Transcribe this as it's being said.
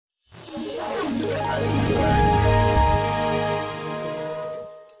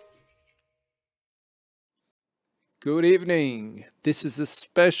Good evening. This is a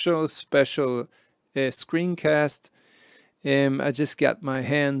special screencast. I just got my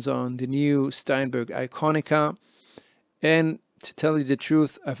hands on the new Steinberg Iconica, and to tell you the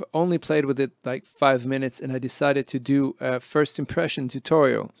truth, I've only played with it like 5 minutes, and I decided to do a first impression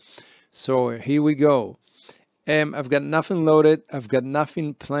tutorial. So here we go. I've got nothing loaded. I've got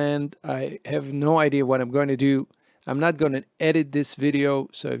nothing planned. I have no idea what I'm going to do. I'm not going to edit this video,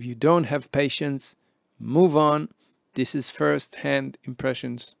 so if you don't have patience, move on. This is first-hand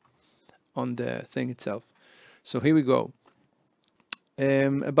impressions on the thing itself. So here we go.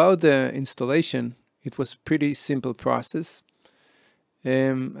 About the installation, it was a pretty simple process.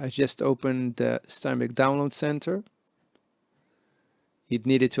 I just opened the Steinberg Download Center. It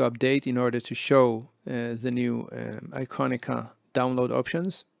needed to update in order to show the new Iconica download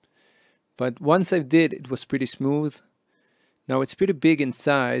options. But once I did, it was pretty smooth. Now it's pretty big in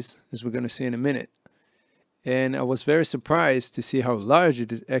size, as we're going to see in a minute. And I was very surprised to see how large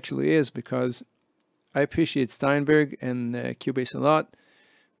it actually is, because I appreciate Steinberg and Cubase a lot,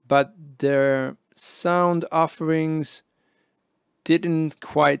 but their sound offerings wasn't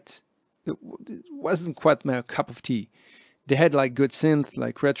quite my cup of tea. They had like good synth,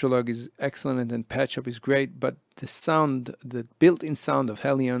 like Retrolog is excellent and Patch Up is great, but the sound, the built-in sound of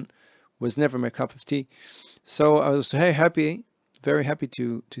Helion was never my cup of tea. So I was very happy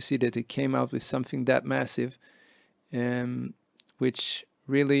to see that it came out with something that massive, which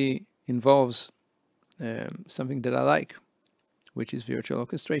really involves something that I like, which is virtual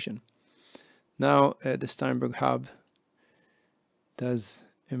orchestration. Now the Steinberg hub does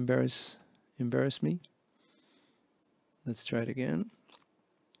embarrass me. Let's try it again.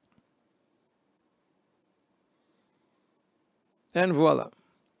 And voila,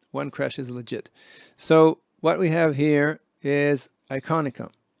 one crash is legit. So what we have here is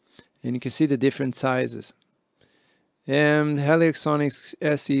Iconica, and you can see the different sizes. Heliosonics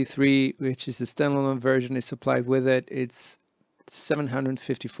SE3, which is the standalone version, is supplied with it. It's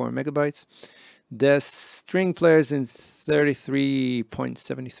 754 megabytes. The string players in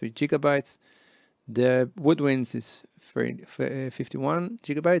 33.73 gigabytes. The woodwinds is 51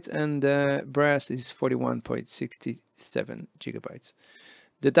 gigabytes, and the brass is 41.67 gigabytes.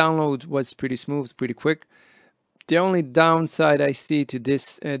 The download was pretty smooth, pretty quick. The only downside I see to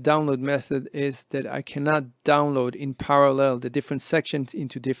this download method is that I cannot download in parallel the different sections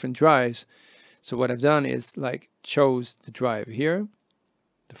into different drives. So what I've done is like chose the drive here,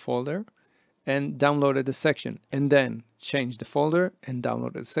 the folder, and downloaded the section, and then changed the folder and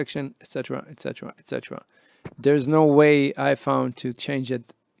downloaded the section, etc., etc., etc. There's no way I found to change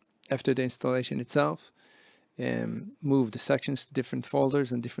it after the installation itself, and move the sections to different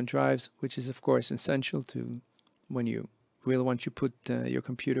folders and different drives, which is of course essential to when you really want to put your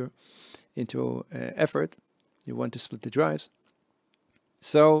computer into effort. You want to split the drives.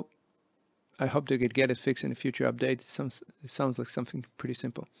 So I hope they could get it fixed in a future update. It sounds like something pretty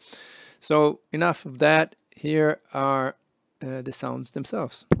simple. So enough of that. Here are the sounds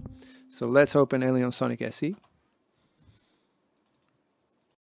themselves. So let's open Alien Sonic SE.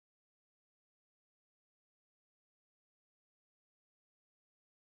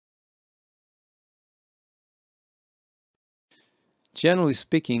 Generally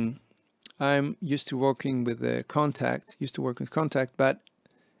speaking, I'm used to working with Contact, but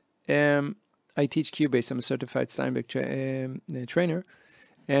I teach Cubase. I'm a certified Steinberg trainer,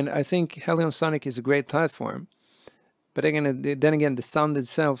 and I think Helion Sonic is a great platform. But again, then again, the sound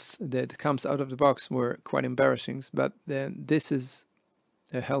itself that comes out of the box were quite embarrassing. But then this is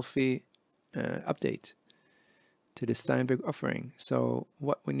a healthy update to the Steinberg offering. So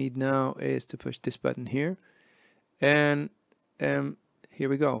what we need now is to push this button here, and here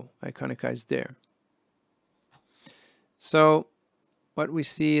we go. Iconica is there. So what we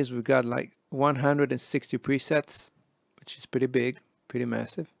see is we've got like 160 presets, which is pretty big, pretty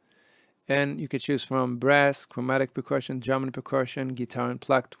massive. And you can choose from brass, chromatic percussion, drum and percussion, guitar and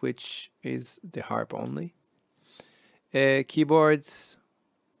plucked, which is the harp only. Keyboards,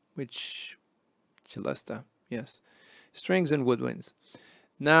 which celesta, yes. Strings and woodwinds.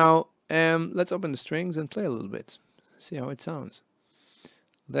 Now let's open the strings and play a little bit. See how it sounds.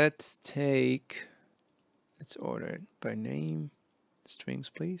 Let's order it by name. Strings,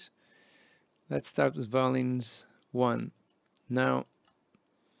 please. Let's start with violins 1. Now,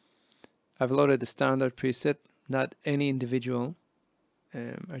 I've loaded the standard preset, not any individual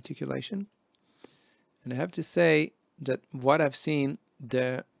articulation. And I have to say that what I've seen,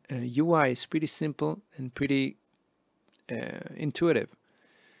 the UI is pretty simple and pretty intuitive.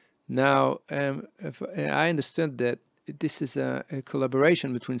 Now, if I understood that this is a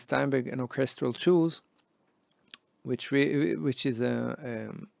collaboration between Steinberg and Orchestral Tools, which is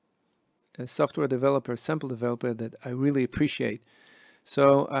a software developer, sample developer that I really appreciate.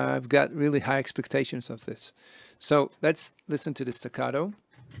 So I've got really high expectations of this. So let's listen to the staccato.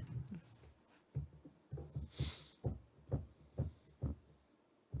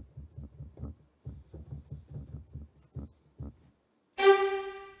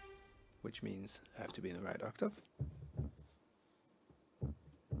 Which means I have to be in the right octave.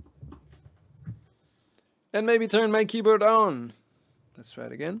 And maybe turn my keyboard on. Let's try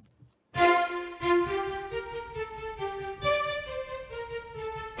it again.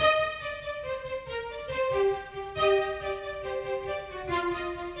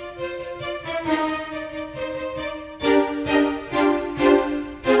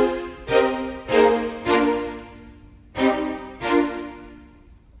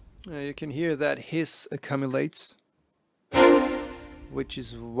 You can hear that hiss accumulates, which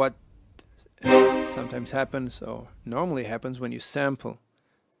is what sometimes happens, or normally happens, when you sample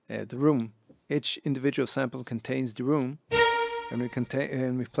the room. Each individual sample contains the room, and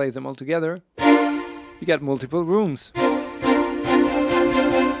we play them all together. You got multiple rooms.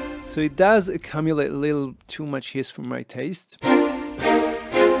 So it does accumulate a little too much hiss for my taste.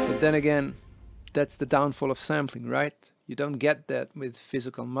 But then again, that's the downfall of sampling, right? You don't get that with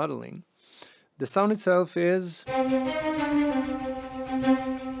physical modeling. The sound itself is...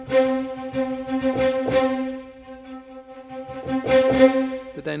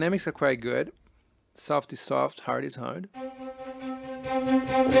 The dynamics are quite good. Soft is soft, hard is hard.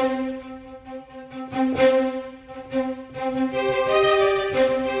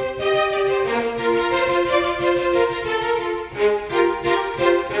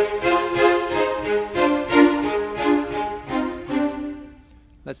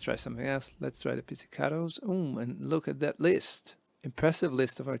 Let's try something else. Let's try the pizzicatos. And look at that list. Impressive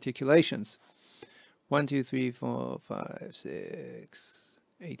list of articulations. 1, 2, 3, 4, 5, 6,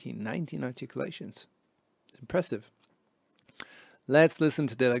 18, 19 articulations. It's impressive. Let's listen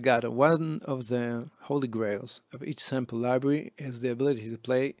to the legato. One of the holy grails of each sample library is the ability to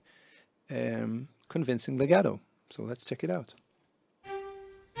play convincing legato. So let's check it out.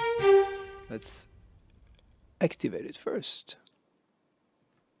 Let's activate it first.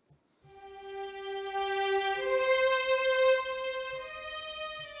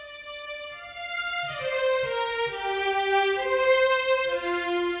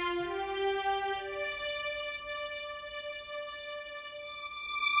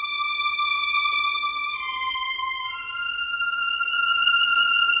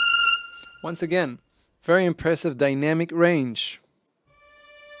 Once again, very impressive dynamic range.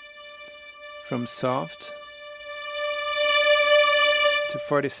 From soft to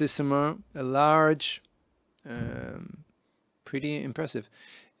fortissimo, a large, pretty impressive.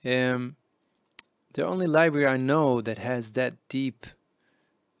 The only library I know that has that deep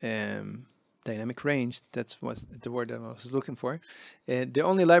dynamic range, that's the word I was looking for. The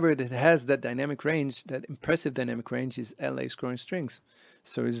only library that has that dynamic range, that impressive dynamic range, is LA Scoring Strings.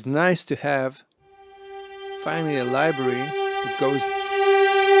 So it's nice to have finally a library that goes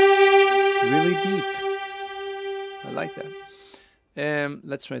really deep. I like that.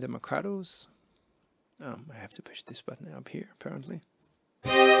 Let's try the macrados. I have to push this button up here, apparently.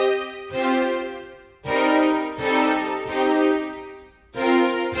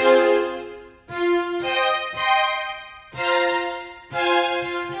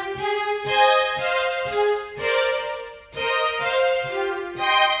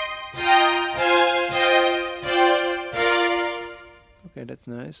 Okay, that's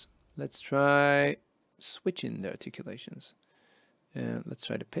nice. Let's try switching the articulations. Let's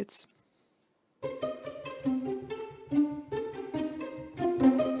try the pits.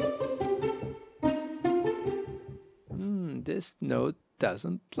 This note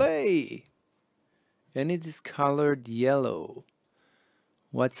doesn't play. And it is colored yellow.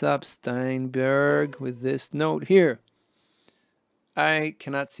 What's up, Steinberg, with this note here? I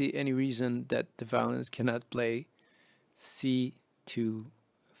cannot see any reason that the violins cannot play C2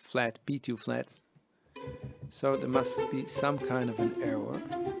 flat, B2 flat. So there must be some kind of an error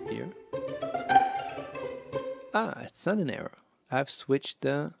here. It's not an error. I've switched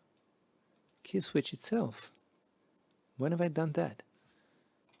the key switch itself. When have I done that?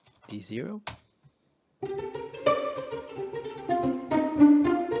 D0?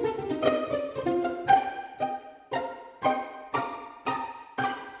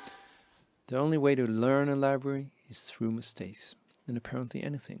 The only way to learn a library is through mistakes, and apparently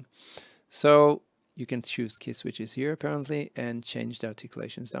anything. So you can choose key switches here apparently and change the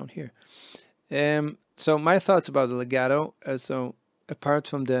articulations down here. So my thoughts about the legato, so apart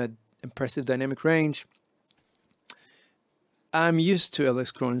from the impressive dynamic range, I'm used to LX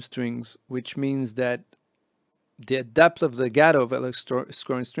scoring strings, which means that the depth of the legato of LX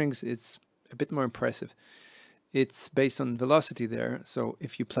scoring strings is a bit more impressive. It's based on velocity there, so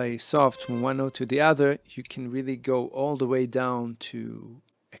if you play soft from one note to the other, you can really go all the way down to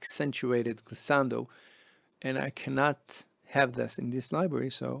accentuated glissando, and I cannot have this in this library,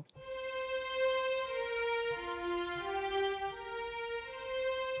 so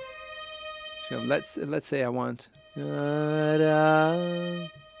let's say I want,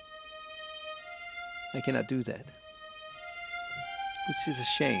 I cannot do that, which is a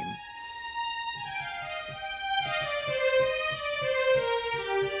shame.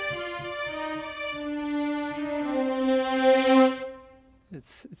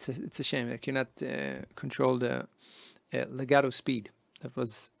 It's a shame. I cannot control the legato speed. That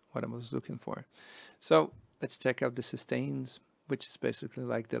was what I was looking for. So let's check out the sustains, which is basically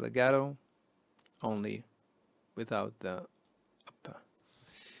like the legato, only without the up,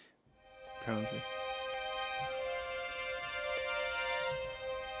 apparently.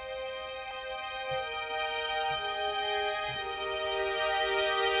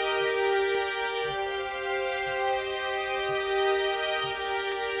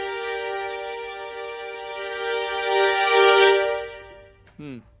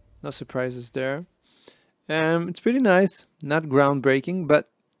 No surprises there. It's pretty nice, not groundbreaking, but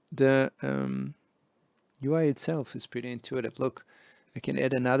the UI itself is pretty intuitive. Look, I can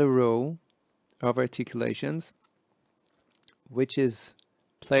add another row of articulations, which is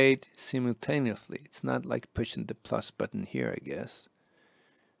played simultaneously. It's not like pushing the plus button here, I guess,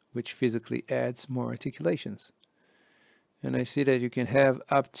 which physically adds more articulations. And I see that you can have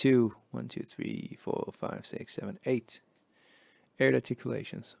up to 1, 2, 3, 4, 5, 6, 7, 8 aired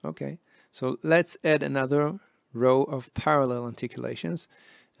articulations. Okay, so let's add another row of parallel articulations.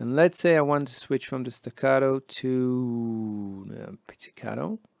 And let's say I want to switch from the staccato to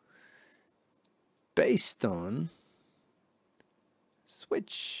pizzicato based on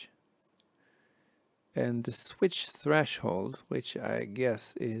switch. And the switch threshold, which I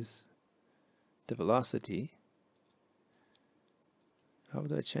guess is the velocity. How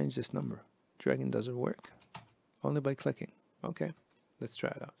do I change this number? Dragging doesn't work. Only by clicking. Okay, let's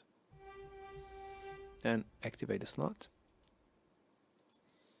try it out. And activate the slot.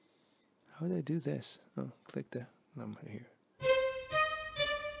 How do I do this? Oh, click the number here.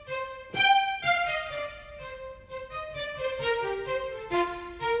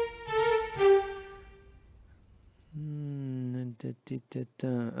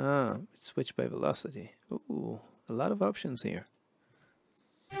 It's switched by velocity. Ooh, a lot of options here.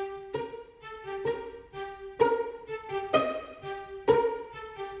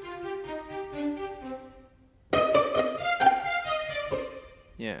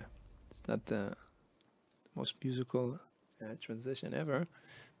 Yeah, it's not the most musical transition ever,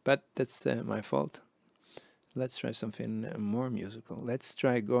 but that's my fault. Let's try something more musical. Let's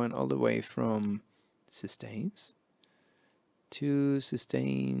try going all the way from sustains to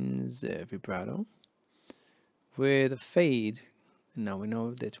sustains vibrato with a fade. And now we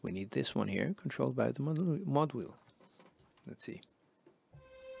know that we need this one here, controlled by the mod wheel. Let's see.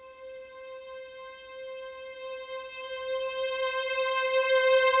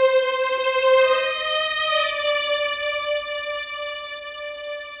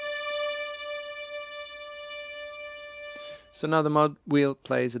 So now the mod wheel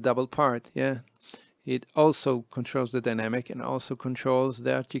plays a double part, yeah. It also controls the dynamic and also controls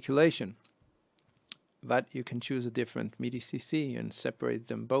the articulation. But you can choose a different MIDI CC and separate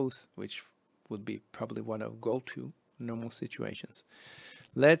them both, which would be probably what I'll go to in normal situations.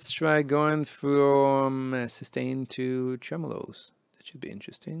 Let's try going from sustain to tremolos. That should be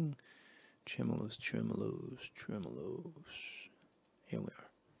interesting. Tremolos, tremolos, tremolos. Here we are.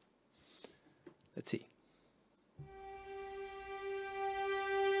 Let's see.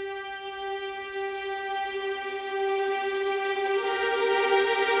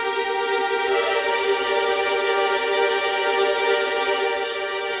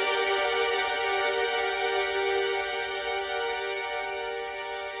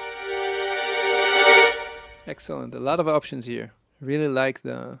 Excellent. A lot of options here. I really like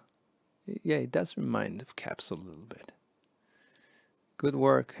the... Yeah, it does remind of Capsule a little bit. Good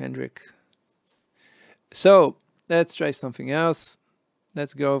work, Hendrik. So, let's try something else.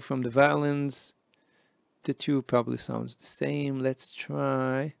 Let's go from the violins. The two probably sounds the same. Let's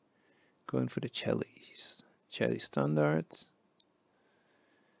try going for the cellos. Cello standard.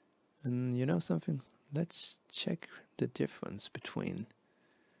 And you know something? Let's check the difference between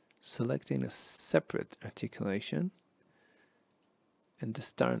selecting a separate articulation and the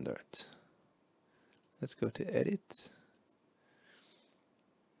standard. Let's go to Edit.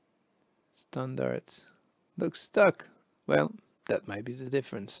 Standard. Looks stuck. Well, that might be the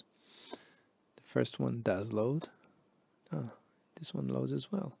difference. The first one does load. Oh, this one loads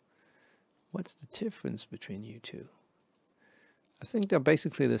as well. What's the difference between you two? I think they're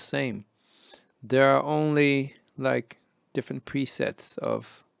basically the same. There are only like different presets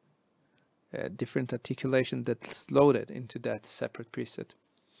of different articulation that's loaded into that separate preset.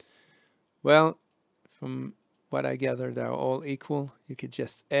 Well, from what I gather, they're all equal. You could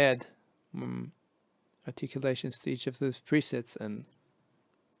just add articulations to each of those presets and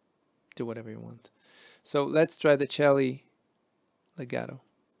do whatever you want. So let's try the cello legato.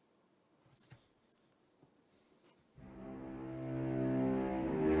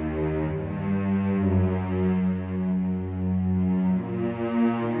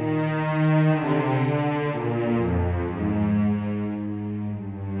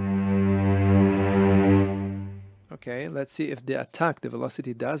 Okay, let's see if the attack, the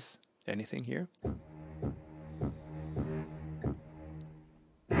velocity, does anything here.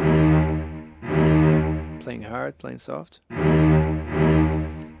 Playing hard, playing soft.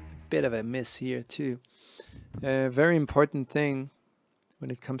 Bit of a miss here too. A very important thing when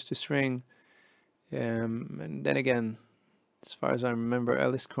it comes to string. And then again, as far as I remember,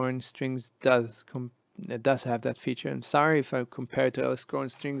 Alice Korn strings does have that feature. I'm sorry if I compare it to Alice Korn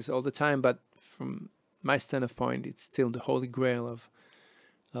strings all the time, but from my standpoint, it's still the holy grail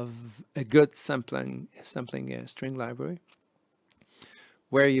of a good sampling string library,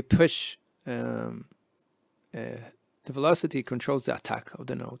 where you push the velocity controls the attack of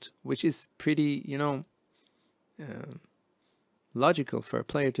the note, which is pretty, you know, logical for a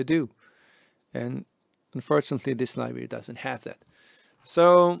player to do. And unfortunately, this library doesn't have that.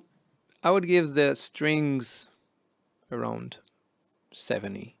 So I would give the strings around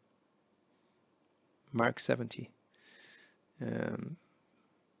 70. Mark 70,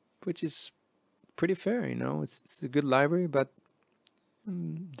 which is pretty fair, you know. It's a good library, but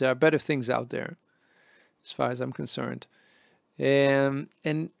there are better things out there, as far as I'm concerned. And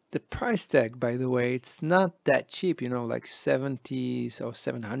the price tag, by the way, it's not that cheap, you know, like 70 or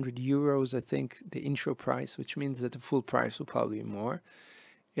 700 euros, I think, the intro price, which means that the full price will probably be more.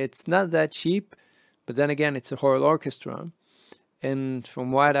 It's not that cheap, but then again, it's a choral orchestra. And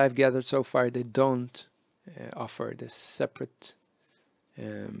from what I've gathered so far, they don't offer the separate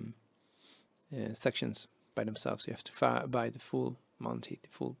sections by themselves. You have to buy the full Monty, the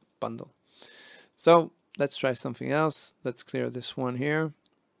full bundle. So let's try something else. Let's clear this one here.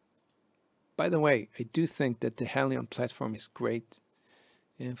 By the way, I do think that the Halion platform is great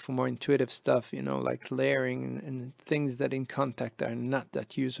for more intuitive stuff, you know, like layering and things that in Contact are not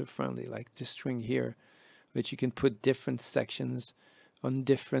that user-friendly, like the string here, which you can put different sections on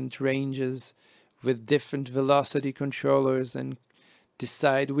different ranges with different velocity controllers and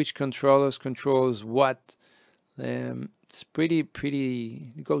decide which controllers controls what. It's pretty,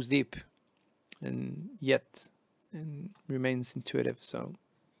 it goes deep and yet remains intuitive. So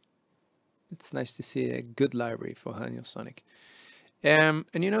it's nice to see a good library for Haliosonic. And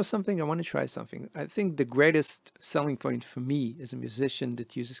you know something, I want to try something. I think the greatest selling point for me as a musician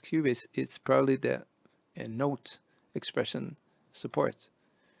that uses Cubase is probably the note expression support.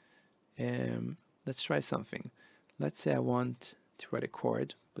 Let's try something. Let's say I want to write a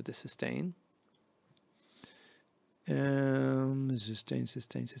chord with the sustain.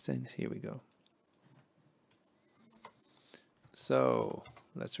 Sustain. Here we go. So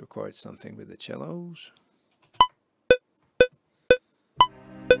let's record something with the cellos.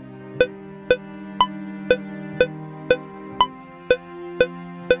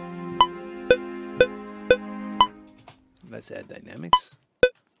 Let's add dynamics.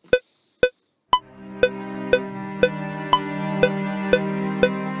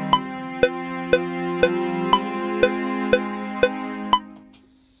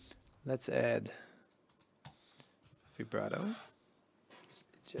 Let's add vibrato.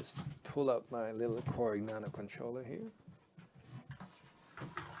 Just pull out my little Korg Nano controller here.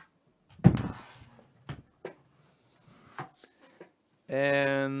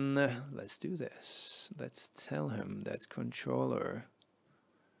 And let's do this. Let's tell him that controller.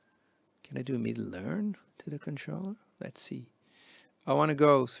 Can I do a MIDI learn to the controller? Let's see. I want to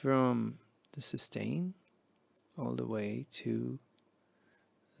go from the sustain all the way to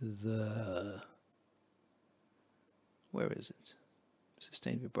the, where is it?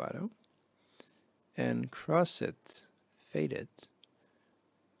 Sustain vibrato. And cross it, fade it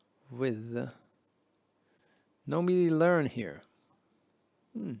with no MIDI learn here.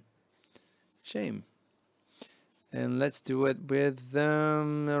 Shame. And let's do it with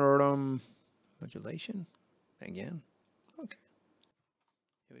modulation again. Okay,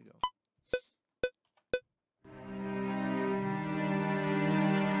 here we go.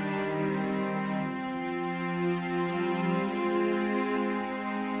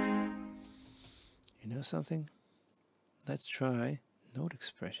 You know something? Let's try note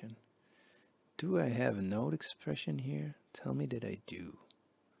expression. Do I have a note expression here? Tell me that I do.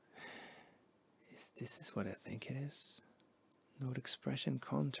 This is what I think it is. Note expression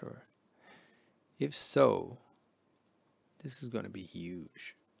contour. If so, this is going to be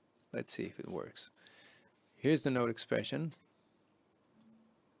huge. Let's see if it works. Here's the note expression.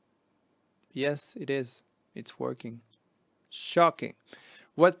 Yes, it is. It's working. Shocking.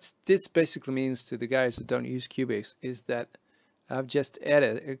 What this basically means to the guys who don't use Cubase is that I've just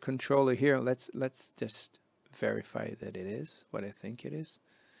added a controller here. Let's just verify that it is what I think it is.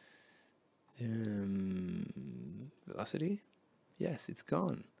 Velocity. Yes, it's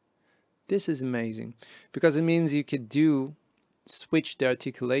gone. This is amazing because it means you could switch the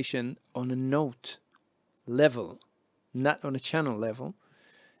articulation on a note level, not on a channel level,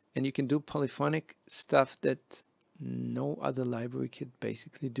 and you can do polyphonic stuff that no other library could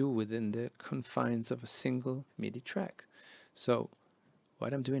basically do within the confines of a single MIDI track. So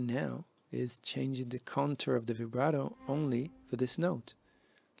what I'm doing now is changing the contour of the vibrato only for this note.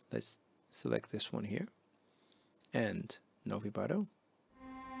 Let's select this one here and no vibrato.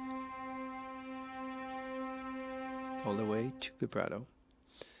 All the way to vibrato.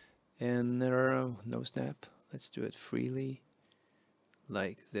 And no snap. Let's do it freely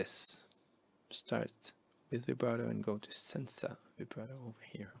like this. Start with vibrato and go to senza vibrato over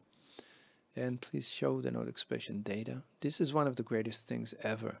here. And please show the note expression data. This is one of the greatest things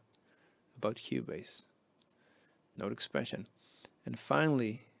ever about Cubase. Note expression. And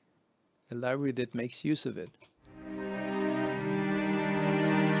finally, a library that makes use of it.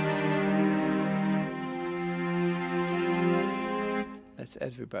 Let's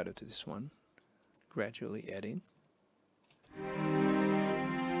add vibrato to this one, gradually adding.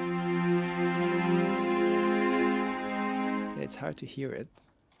 It's hard to hear it.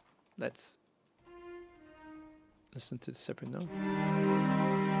 Let's listen to the separate note.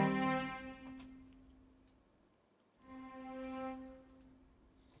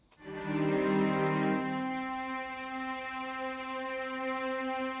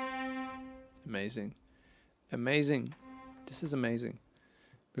 Amazing. Amazing. This is amazing.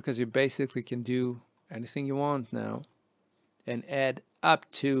 Because you basically can do anything you want now and add up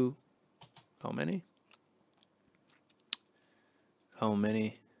to how many? How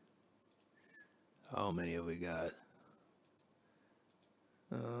many have we got?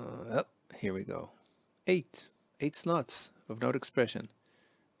 Oh, here we go. 8 slots of note expression.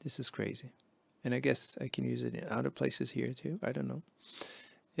 This is crazy. And I guess I can use it in other places here too. I don't know.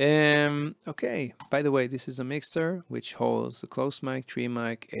 Okay, by the way, this is a mixer which holds the close mic, tree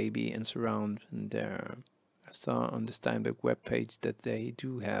mic, AB, and surround. And there, I saw on the Steinberg webpage that they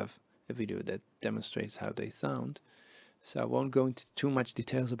do have a video that demonstrates how they sound. So I won't go into too much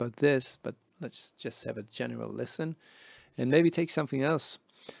details about this, but let's just have a general listen and maybe take something else.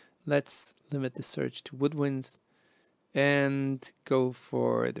 Let's limit the search to woodwinds and go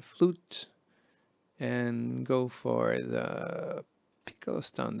for the flute and go for the piccolo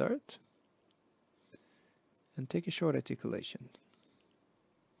standard and take a short articulation.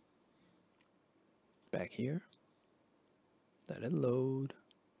 Back here, let it load.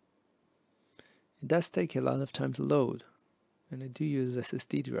 It does take a lot of time to load, and I do use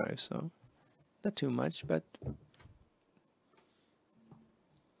SSD drive, so not too much, but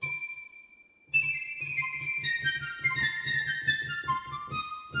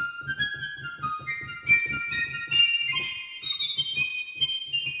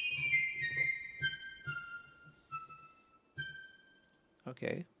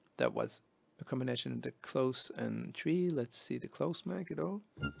okay, that was a combination of the close and tree. Let's see the close mic at all.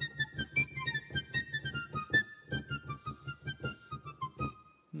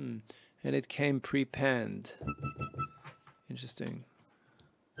 And it came pre-panned. Interesting.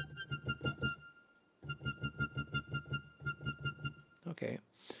 Okay,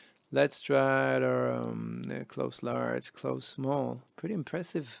 let's try our close large, close small. Pretty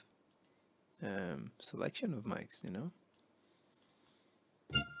impressive selection of mics, you know.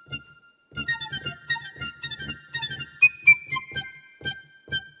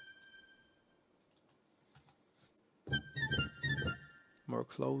 More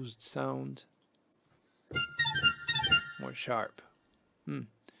closed sound, more sharp.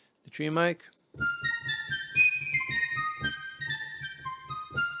 The tree mic.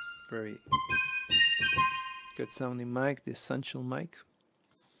 Very good sounding mic, the essential mic.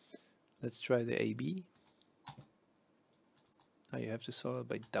 Let's try the AB. Now you have to solve it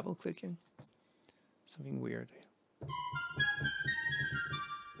by double clicking. Something weird.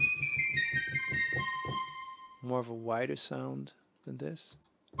 More of a wider sound than this.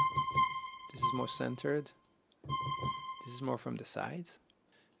 This is more centered. This is more from the sides.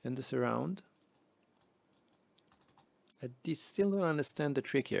 And the surround. I still don't understand the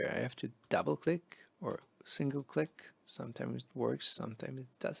trick here. I have to double click or single click. Sometimes it works, sometimes it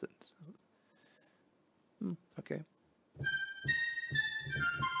doesn't. So, okay.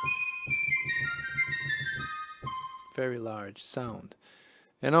 Very large sound.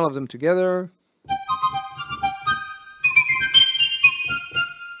 And all of them together.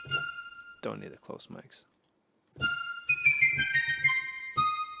 Don't need a close mics.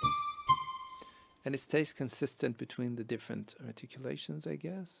 And it stays consistent between the different articulations, I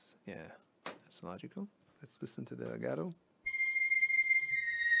guess. Yeah, that's logical. Let's listen to the legato.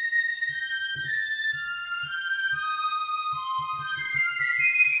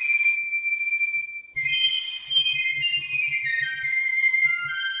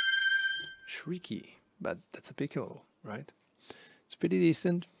 Shrieky, but that's a piccolo, right? It's pretty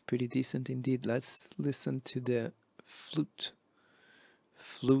decent indeed. Let's listen to the flute.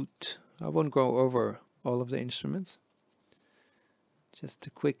 Flute. I won't go over all of the instruments. Just a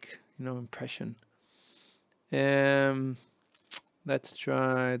quick, impression. Let's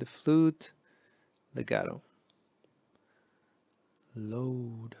try the flute. Legato.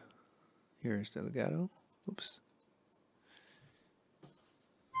 Load. Here's the legato. Oops.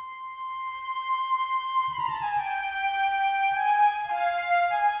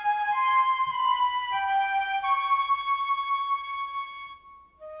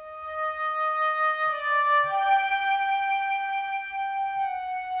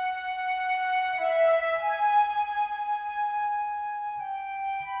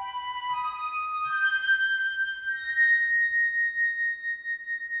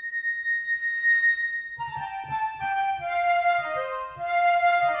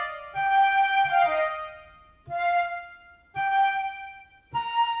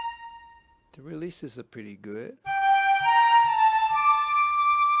 The releases are pretty good.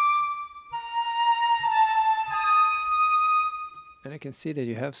 And I can see that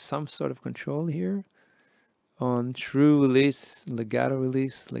you have some sort of control here on true release, legato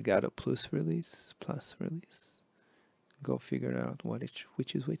plus release. Go figure out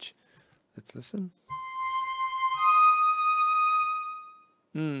which is which. Let's listen.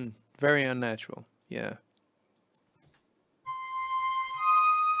 Very unnatural. Yeah.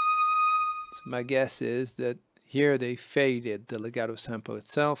 So my guess is that here they faded the legato sample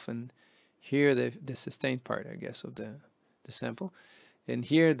itself, and here the sustained part, I guess, of the sample, and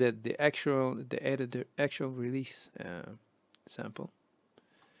here the actual release sample,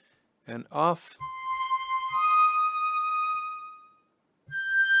 and off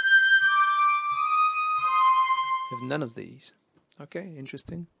have none of these. Okay,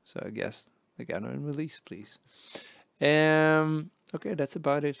 interesting. So I guess legato and release, please. Okay, that's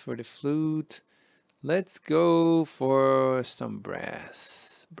about it for the flute. Let's go for some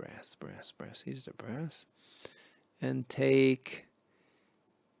brass. Here's the brass. And take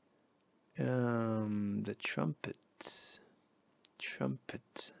the trumpet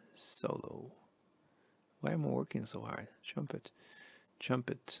solo. Why am I working so hard? Trumpet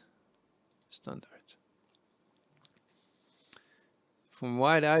standard. From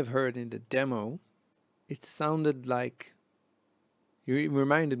what I've heard in the demo, it sounded like, it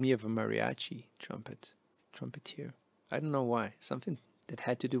reminded me of a mariachi trumpeter. I don't know why. Something that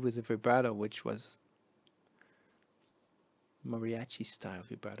had to do with the vibrato, which was mariachi style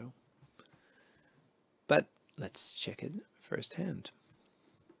vibrato. But let's check it firsthand.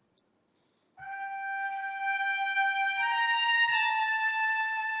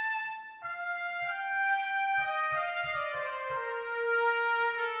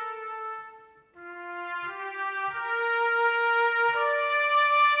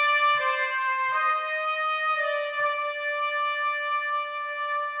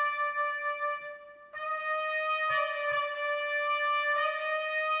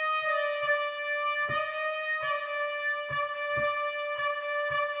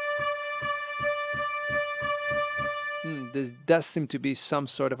 There does seem to be some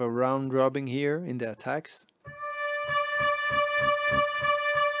sort of a round robin here in the attacks.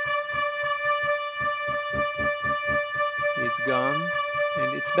 It's gone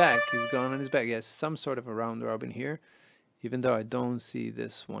and it's back. It's gone and it's back. Yes, some sort of a round robin here. even though I don't see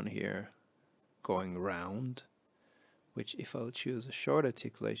this one here going round, which if I'll choose a short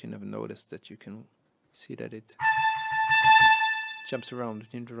articulation, I've noticed that you can see that it jumps around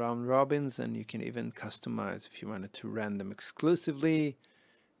between the round robins, and you can even customize if you wanted to random exclusively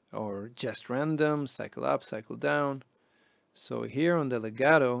or just random, cycle up, cycle down. So here on the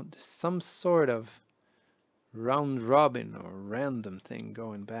legato, there's some sort of round robin or random thing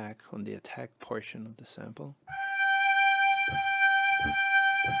going back on the attack portion of the sample.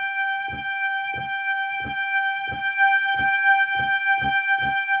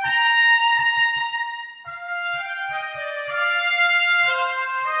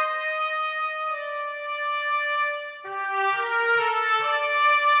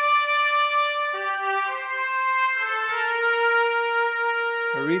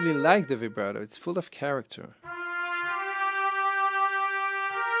 I really like the vibrato. It's full of character.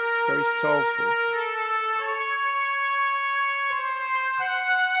 Very soulful.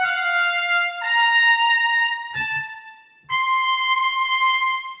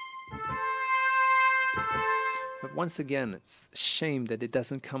 But once again, it's a shame that it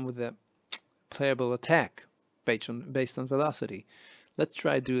doesn't come with a playable attack based on velocity. Let's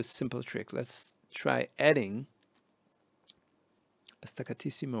try do a simple trick. Let's try adding a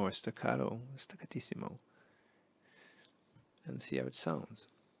staccatissimo or staccato, staccatissimo, and see how it sounds.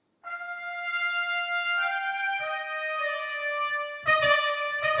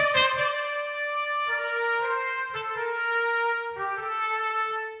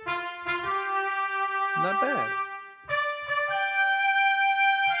 Not bad.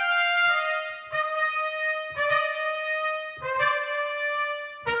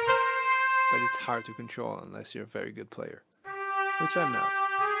 But it's hard to control unless you're a very good player, which I'm not.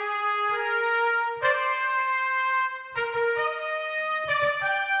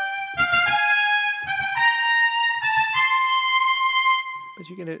 But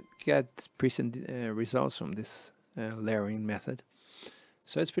you can get present results from this layering method.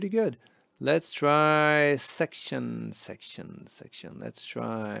 So it's pretty good. Let's try section. Let's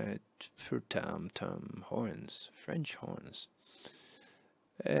try tom horns, French horns.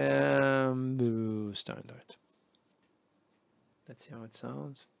 Standard. Let's see how it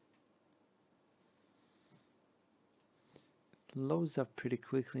sounds. It loads up pretty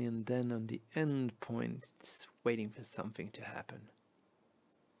quickly, and then on the end point, it's waiting for something to happen.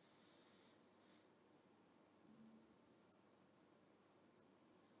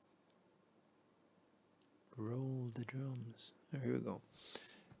 Roll the drums. Oh, here we go.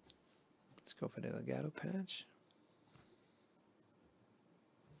 Let's go for the legato patch.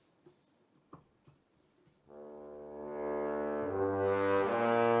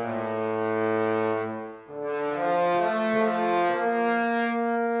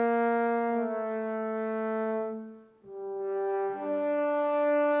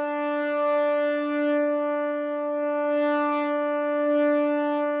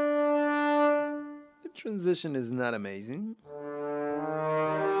 Transition is not amazing.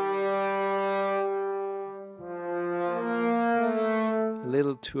 A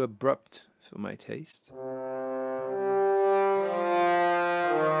little too abrupt for my taste. Yeah,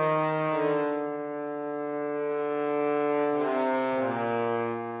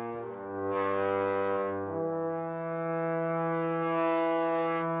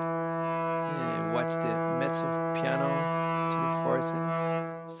 watch the mezzo piano to the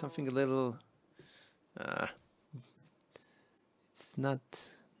forte. Something a little it's not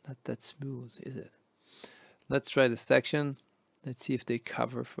that smooth, is it? Let's try the section. Let's see if they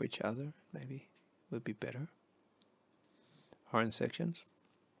cover for each other. Maybe would be better. Horn sections.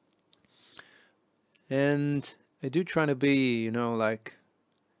 And I do try to be, you know, like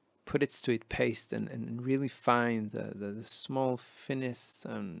put it to its pace and really find the small finesse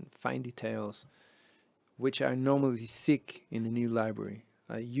and fine details which I normally seek in a new library.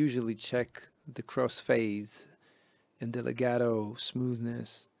 I usually check the crossfades and the legato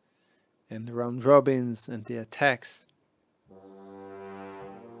smoothness and the round robins and the attacks.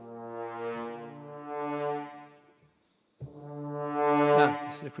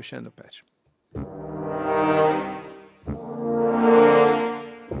 This is the crescendo patch.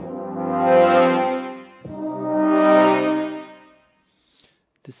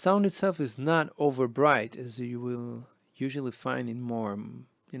 The sound itself is not over bright, as you will usually find in more,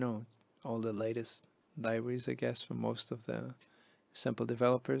 you know, all the latest libraries, I guess, for most of the sample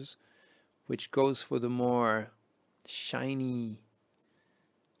developers, which goes for the more shiny,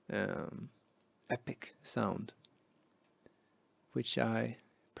 epic sound, which I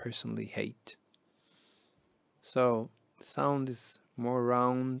personally hate. So the sound is more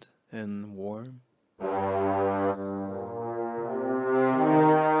round and warm.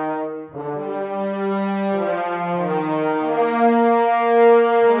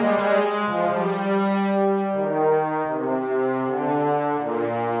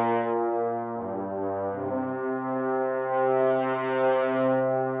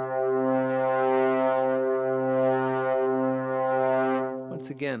 once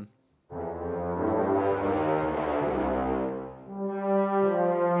again.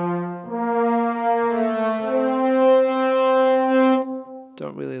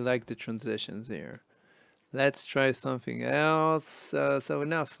 Don't really like the transitions here. Let's try something else. So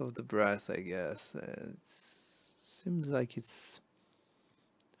enough of the brass, I guess. It seems like it's...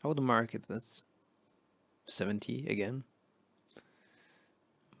 I would mark it as 70 again.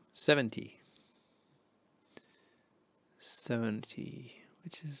 70. 70,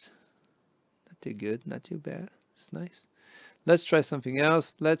 which is not too good, not too bad. It's nice. Let's try something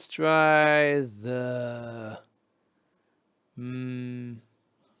else. Let's try the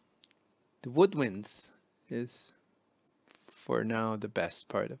woodwinds is for now the best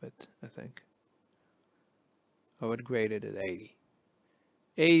part of it, I think. I would grade it at 80.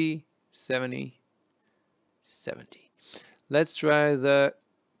 80, 70, 70. Let's try the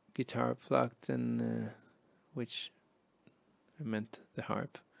guitar plucked and which I meant the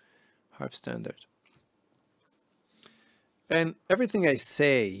harp standard. And everything I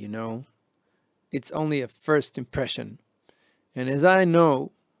say, you know, it's only a first impression. And as I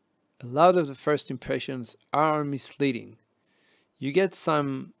know, a lot of the first impressions are misleading. You get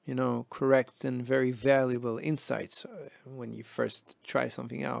some, you know, correct and very valuable insights when you first try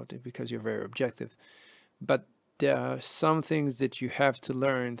something out because you're very objective. But there are some things that you have to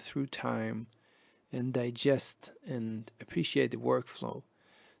learn through time and digest and appreciate the workflow.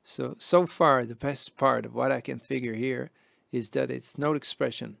 So far, the best part of what I can figure here is that it's note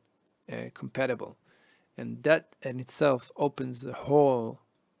expression compatible. And that in itself opens the whole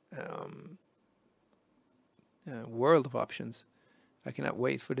world of options. I cannot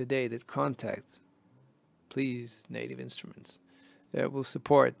wait for the day that Contact, please, Native Instruments, will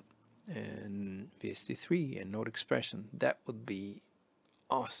support and VST3 and note expression. That would be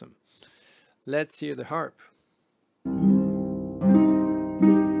awesome. Let's hear the harp.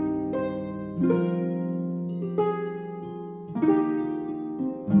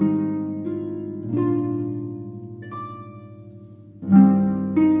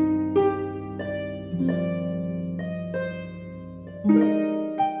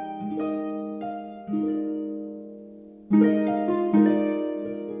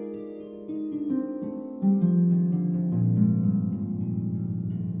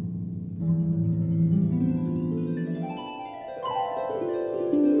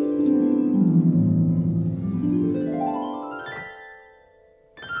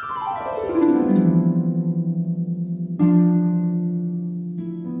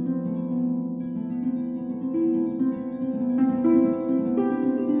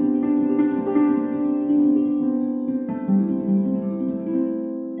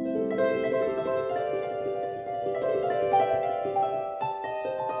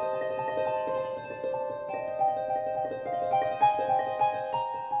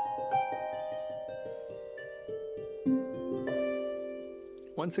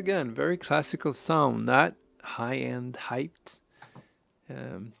 Once again, very classical sound, not high-end hyped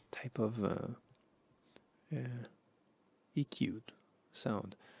type of EQ'd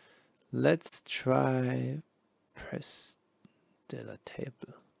sound. Let's try Press de la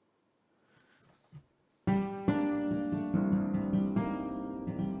Table.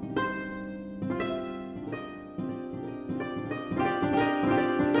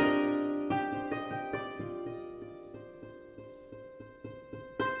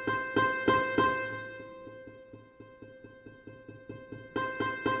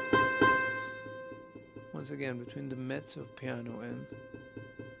 Once again, between the mezzo piano and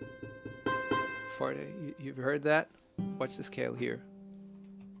forte. You've heard that? Watch the scale here.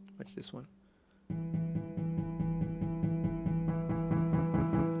 Watch this one.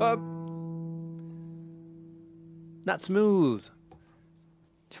 Up! Not smooth.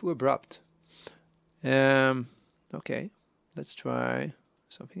 Too abrupt. Okay, let's try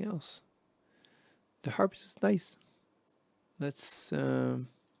something else. The harp is nice. Let's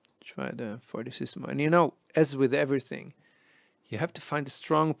try the 40 system. And you know, as with everything, you have to find the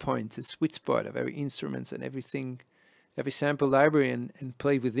strong points, the sweet spot of every instruments and everything, every sample library, and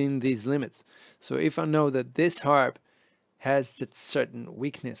play within these limits. So if I know that this harp has that certain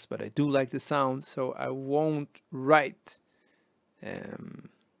weakness, but I do like the sound, so I won't write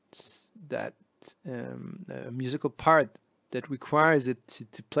that musical part that requires it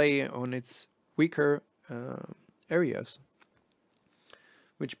to play on its weaker areas.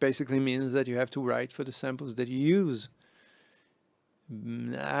 Which basically means that you have to write for the samples that you use.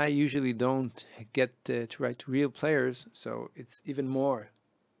 I usually don't get to write to real players, so it's even more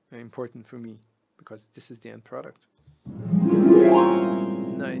important for me because this is the end product.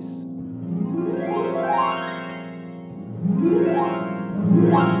 Nice.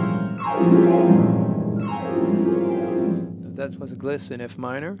 That was a gliss in F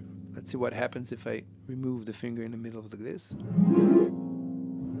minor. Let's see what happens if I remove the finger in the middle of the gliss.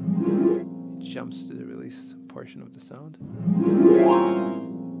 It jumps to the release portion of the sound.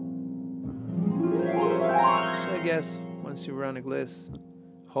 So I guess once you run a gliss,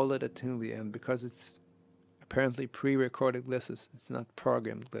 hold it until the end, because it's apparently pre-recorded glisses. It's not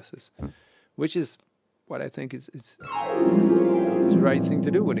programmed glisses, which is what I think is the right thing to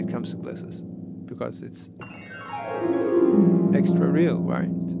do when it comes to glisses, because it's extra real, right?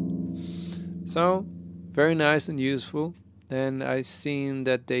 So very nice and useful. Then I've seen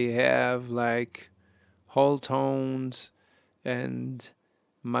that they have like whole tones and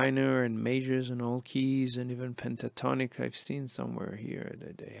minor and majors and all keys, and even pentatonic. I've seen somewhere here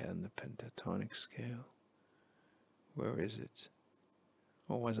that they had the pentatonic scale. Where is it?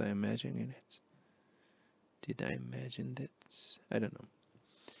 Or was I imagining it? Did I imagine it? I don't know.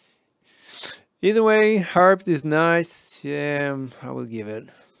 Either way, harp is nice. I will give it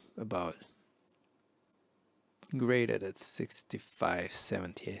about, graded at 65,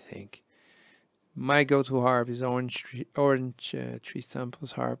 70, I think. My go-to harp is Orange Tree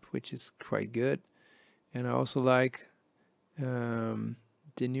Samples harp, which is quite good. And I also like the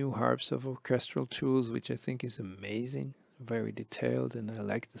new harps of Orchestral Tools, which I think is amazing, very detailed, and I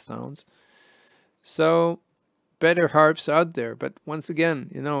like the sounds. So better harps out there, but once again,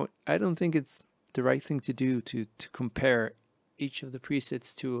 you know, I don't think it's the right thing to do to compare each of the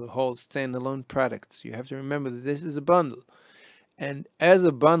presets to a whole standalone product. You have to remember that this is a bundle, and as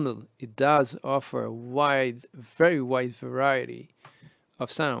a bundle it does offer a wide, very wide variety of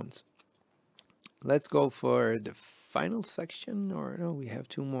sounds. Let's go for the final section, or no, we have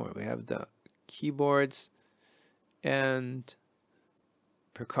two more. We have the keyboards and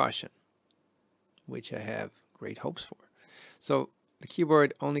percussion, which I have great hopes for. So the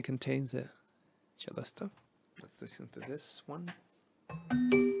keyboard only contains the cello stuff. Let's listen to this one.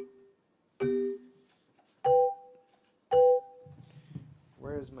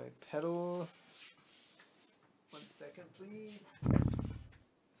 Where's my pedal? 1 second, please.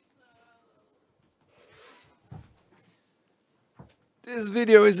 This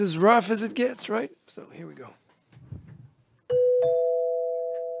video is as rough as it gets, right? So here we go.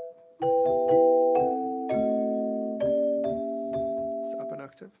 It's up an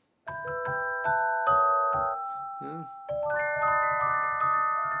octave. Yeah.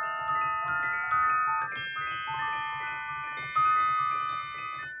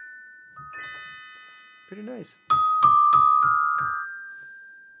 Pretty nice.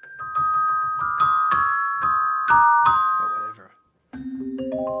 Oh, whatever.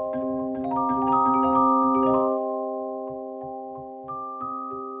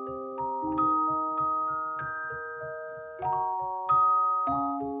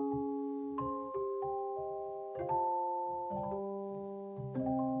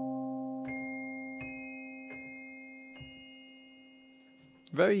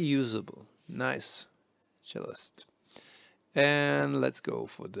 Very usable, nice cellist. And let's go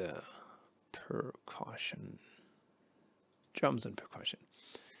for the percussion. Drums and percussion.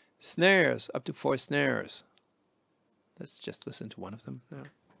 Snares, up to 4 snares. Let's just listen to one of them now.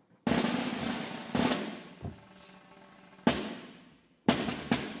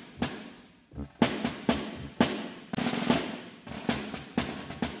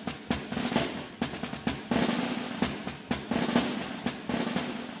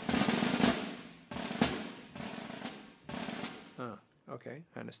 Okay,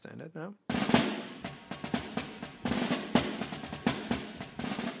 I understand it now.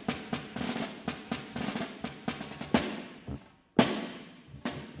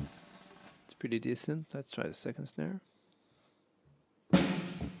 It's pretty decent. Let's try the second snare.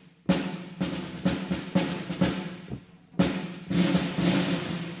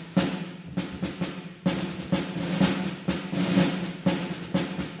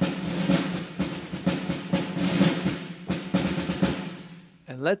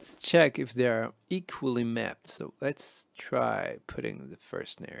 Let's check if they are equally mapped. So let's try putting the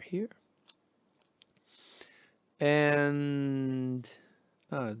first snare here. And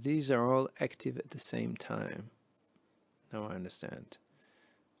these are all active at the same time. Now I understand.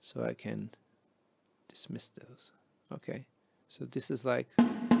 So I can dismiss those. Okay. So this is like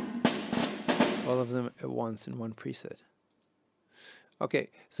all of them at once in one preset. Okay.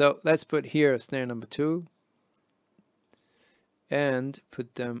 So let's put here snare number 2. And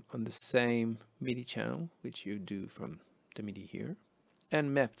put them on the same MIDI channel, which you do from the MIDI here,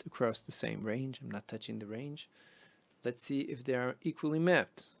 and mapped across the same range. I'm not touching the range. Let's see if they are equally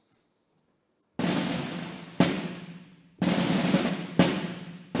mapped.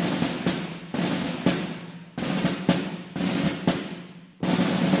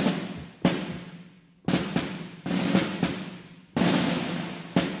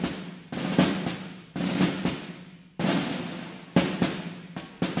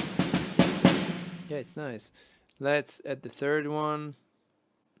 Yeah, it's nice. Let's add the third one.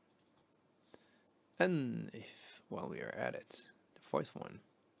 And if while we are at it, the fourth one.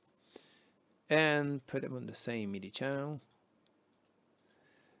 And put them on the same MIDI channel.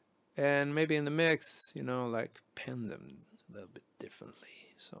 And maybe in the mix, you know, like pen them a little bit differently.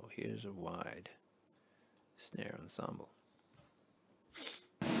 So here's a wide snare ensemble.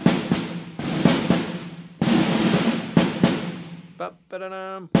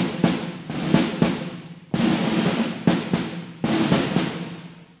 Ba-ba-da-dum.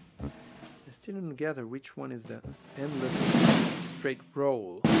 I still didn't gather which one is the endless straight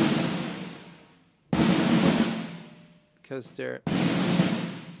roll. Because they're...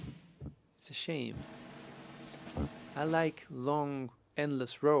 It's a shame. I like long,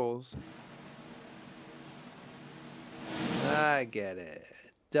 endless rolls. I get it.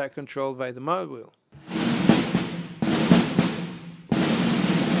 They're controlled by the mod wheel.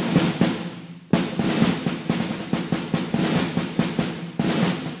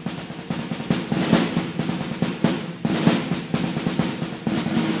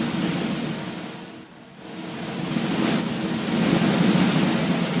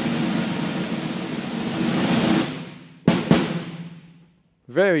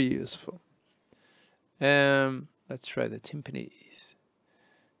 Very useful. Let's try the timpanis.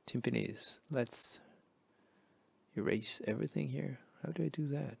 Timpanis. Let's erase everything here. How do I do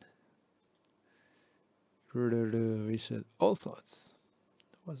that? Reset all slots.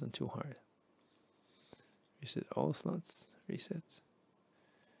 That wasn't too hard. Reset all slots. Reset.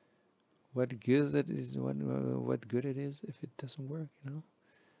 What good it is? What good it is if it doesn't work? You know.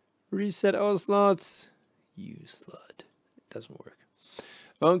 Reset all slots. You slut. It doesn't work.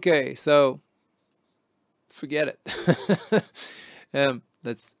 Okay, so forget it.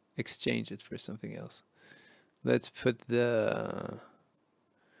 Let's exchange it for something else. Let's put the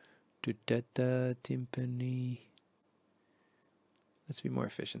timpani. Let's be more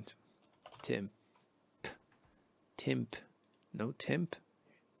efficient. Timp. No timp.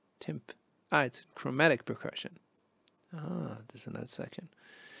 Timp. Ah, it's chromatic percussion. Ah, there's another section.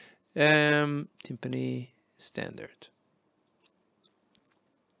 Timpani standard.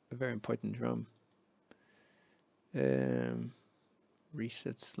 A very important drum.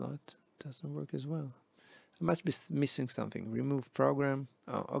 Reset slot doesn't work as well. I must be missing something. Remove program.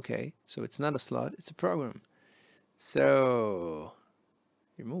 Oh, okay. So it's not a slot, it's a program. So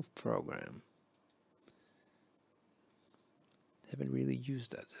remove program. Haven't really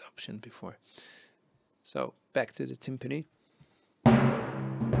used that option before. So back to the timpani.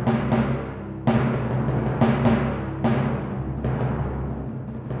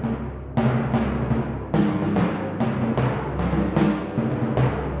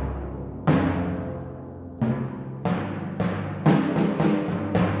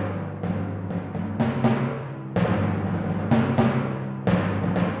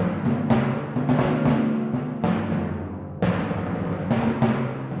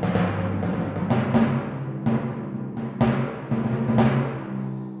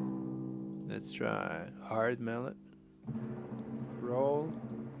 Try hard mallet, roll,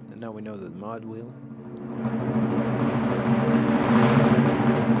 and now we know the mod wheel.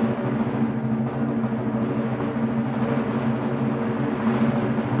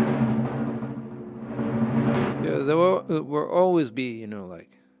 Yeah, there will always be, you know,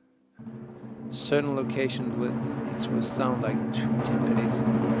 like certain locations with it will sound like two timpanis,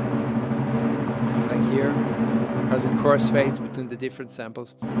 like here, because it crossfades between the different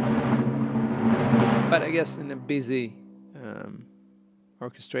samples. But I guess in a busy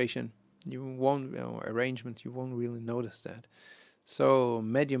orchestration, you won't, or arrangement, you won't really notice that. So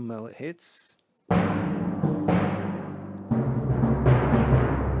medium mallet hits.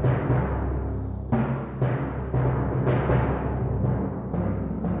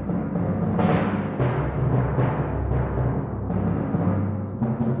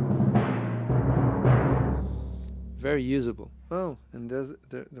 Very usable. Oh, and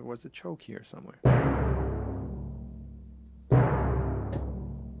there was a choke here somewhere.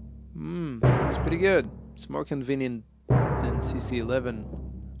 It's pretty good. It's more convenient than CC11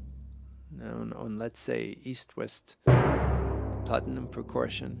 on let's say East-West platinum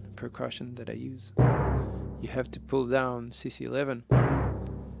percussion that I use. You have to pull down CC11,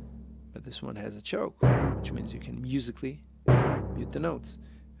 but this one has a choke, which means you can musically mute the notes.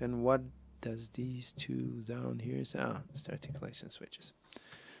 And what does these two down here? It's the articulation switches.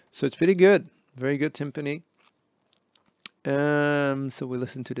 So it's pretty good. Very good timpani. So we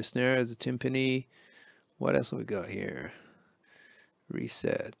listen to the snare, the timpani. What else we got here?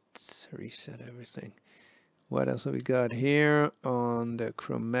 Reset everything. What else have we got here on the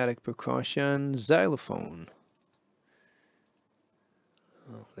chromatic percussion? Xylophone.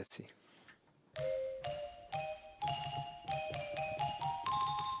 Oh, let's see.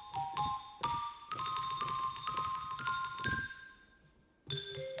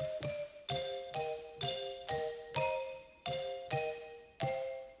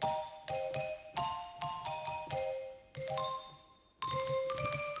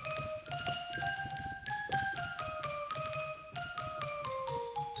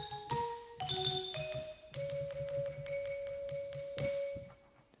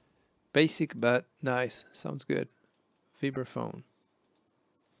 Basic but nice. Sounds good. Vibraphone.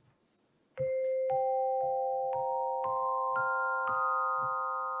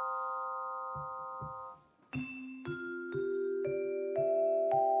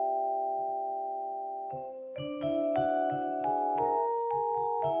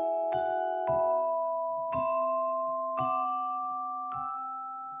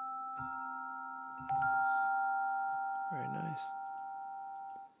 Very nice.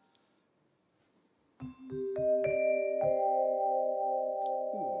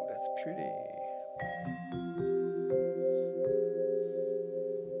 Ooh, that's pretty.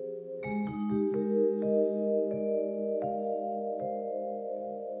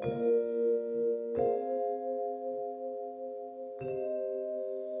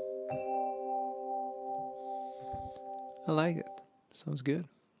 I like it. Sounds good.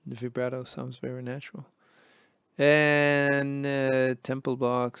 The vibrato sounds very natural. And temple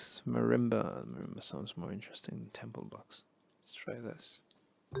box, marimba. Marimba sounds more interesting than temple box. Let's try this.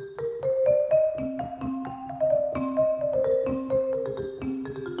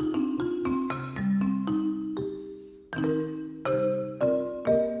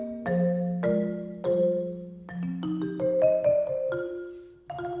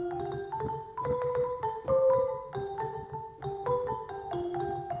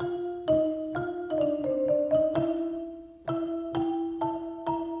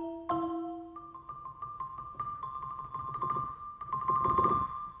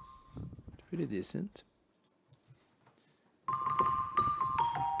 Pretty decent.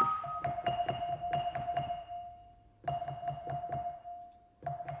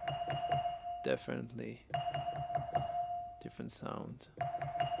 Definitely different sound.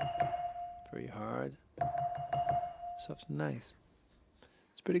 Very hard. Soft and nice.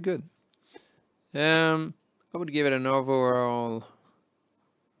 It's pretty good. I would give it an overall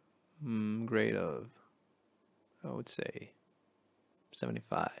grade of, I would say,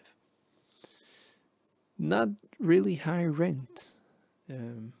 75. Not really high ranked,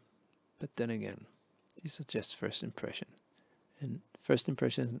 but then again, these are just first impression, and first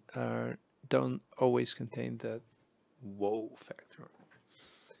impressions don't always contain that wow factor.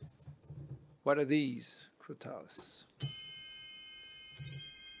 What are these? Crutalis.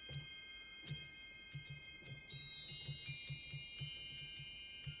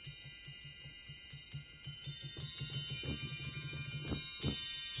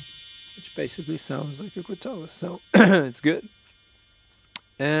 Which basically sounds like a Crutalis, so it's good.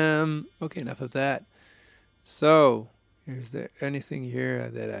 Okay, enough of that. So, is there anything here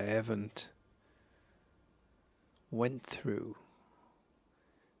that I haven't went through?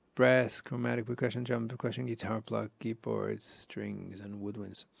 Brass, chromatic percussion, drum percussion, guitar pluck, keyboards, strings, and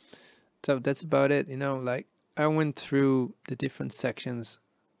woodwinds. So that's about it. You know, like I went through the different sections,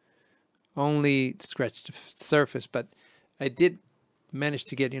 only scratched the surface, but I did manage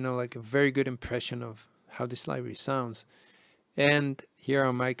to get, you know, like a very good impression of how this library sounds. And here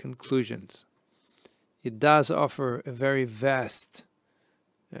are my conclusions. It does offer a very vast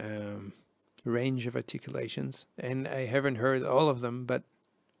range of articulations, and I haven't heard all of them, but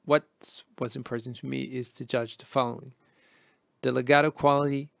what was important to me is to judge the following. The legato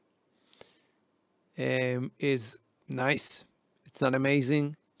quality is nice. It's not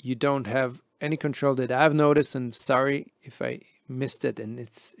amazing. You don't have any control that I've noticed, and sorry if I missed it and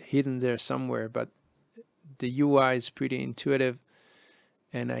it's hidden there somewhere, but the UI is pretty intuitive,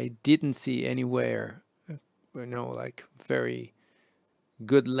 and I didn't see anywhere, you know, like very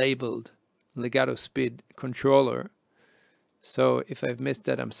good labeled legato speed controller. So if I've missed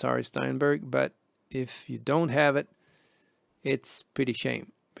that, I'm sorry, Steinberg, but if you don't have it, it's pretty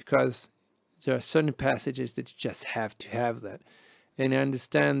shame, because there are certain passages that you just have to have that. And I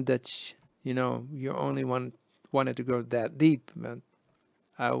understand that, you know, you only wanted to go that deep, but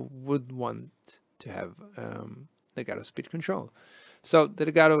I would want to have legato speed control. So the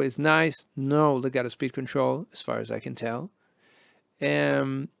legato is nice, no legato speed control as far as I can tell.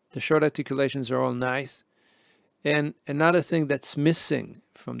 The short articulations are all nice. And another thing that's missing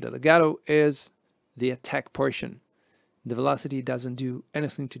from the legato is the attack portion. The velocity doesn't do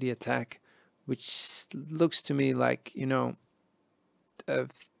anything to the attack, which looks to me like, you know,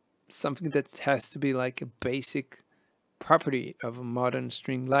 something that has to be like a basic property of a modern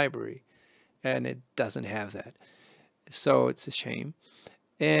string library, and it doesn't have that. So it's a shame.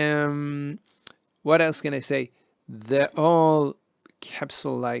 What else can I say? They're all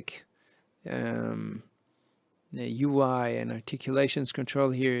capsule-like. The UI and articulations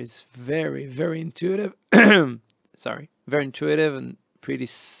control here is very, very intuitive. Sorry, very intuitive and pretty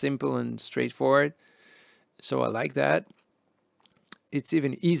simple and straightforward. So I like that. It's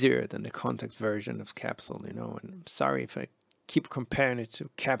even easier than the contact version of Capsule, you know. And I'm sorry if I keep comparing it to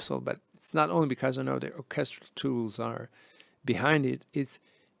Capsule, but it's not only because I know the orchestral tools are behind it. It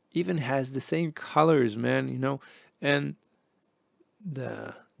even has the same colors, man, you know, and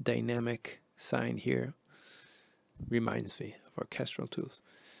the dynamic sign here reminds me of orchestral tools.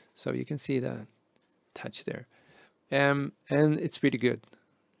 So you can see the touch there. And it's pretty good,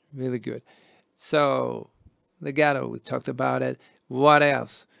 really good. So legato, we talked about it. What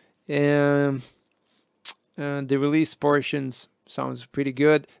else? The release portions sounds pretty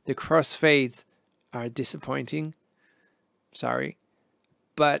good. The crossfades are disappointing. Sorry.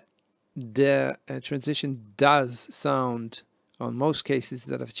 But the transition does sound, on most cases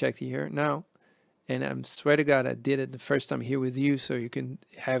that I've checked here now, and I swear to God I did it the first time here with you, so you can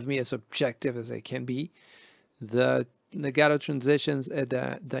have me as objective as I can be. The legato transitions at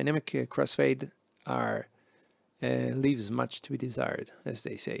the dynamic crossfade are leaves much to be desired, as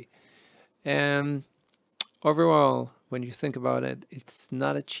they say. And overall, when you think about it, it's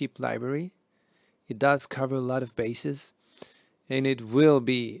not a cheap library. It does cover a lot of bases, and it will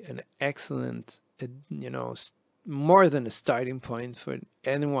be an excellent, you know, more than a starting point for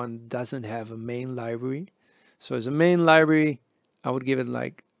anyone who doesn't have a main library. So as a main library, I would give it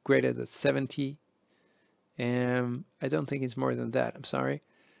like graded at 70. And I don't think it's more than that, I'm sorry.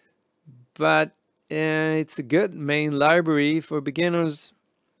 But it's a good main library for beginners,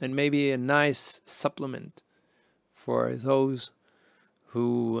 and maybe a nice supplement for those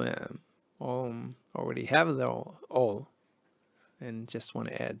who already have it all and just want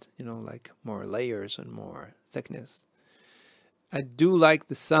to add, you know, like more layers and more thickness. I do like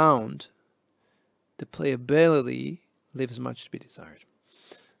the sound. The playability leaves much to be desired.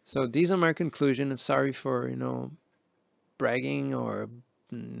 So these are my conclusion. I'm sorry for, you know, bragging or,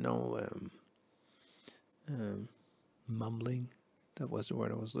 you know, mumbling. That was the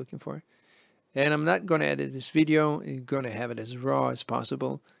word I was looking for. And I'm not going to edit this video. I'm going to have it as raw as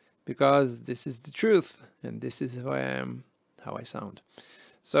possible, because this is the truth and this is who I am, how I sound.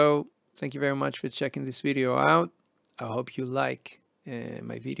 So thank you very much for checking this video out. I hope you like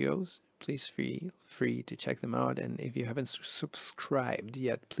my videos. Please feel free to check them out, and if you haven't subscribed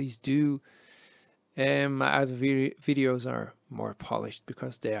yet, please do. My other videos are more polished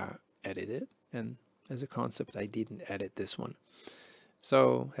because they are edited, and as a concept I didn't edit this one.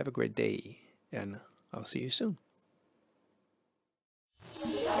 So have a great day, and I'll see you soon.